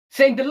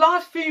So in the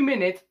last few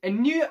minutes, a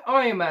new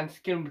Iron Man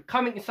skin will be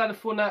coming inside the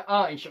Fortnite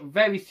art shop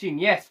very soon.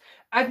 Yes,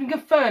 as been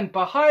confirmed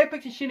by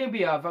Hypex and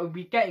Shinobiya that we'll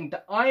be getting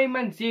the Iron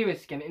Man 0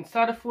 skin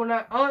inside the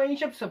Fortnite art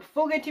shop. So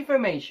before we get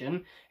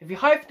information, if you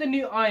hype for the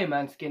new Iron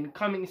Man skin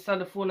coming inside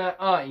the Fortnite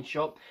art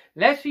shop,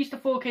 let's reach the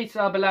 4K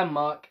sub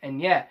landmark, and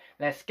yeah,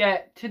 let's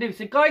get to this.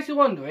 So guys are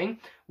wondering,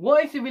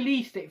 what is the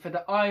release date for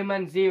the Iron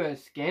Man 0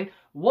 skin?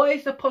 What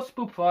is the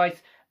possible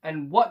price?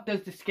 And what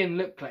does the skin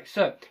look like?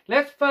 So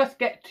let's first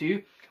get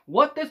to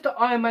what does the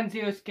Iron Man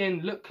 0 skin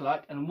look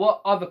like, and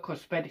what other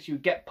cosmetics you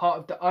get part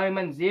of the Iron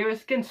Man 0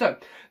 skin. So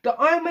the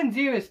Iron Man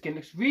 0 skin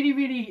looks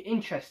really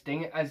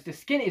interesting, as the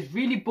skin is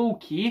really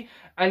bulky,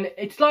 and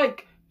it's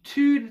like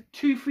two,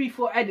 three,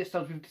 four edit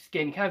styles with the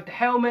skin. You can have the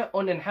helmet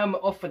on and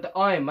helmet off for the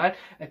Iron Man,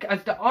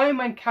 as the Iron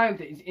Man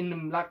character is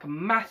in like a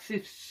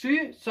massive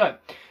suit. So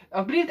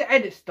I believe the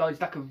edit style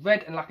is like a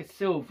red and like a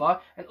silver,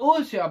 and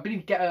also I believe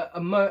you get a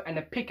emote and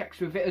a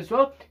pickaxe with it as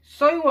well.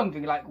 So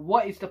wondering, like,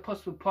 what is the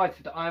possible price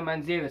for the Iron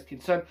Man 0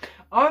 skin? So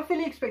I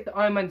fully expect the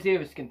Iron Man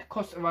 0 skin to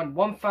cost around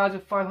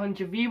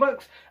 1,500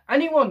 V-Bucks,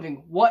 and you're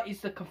wondering what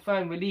is the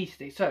confirmed release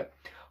date. So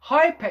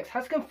Hypex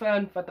has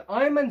confirmed that the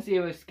Iron Man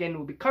 0 skin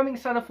will be coming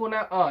inside the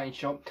Fortnite Iron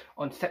Shop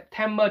on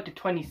September the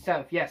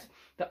 27th. Yes,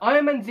 the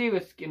Iron Man 0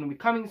 skin will be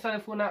coming inside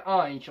the Fortnite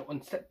Iron Shop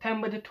on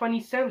September the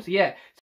 27th. So yeah,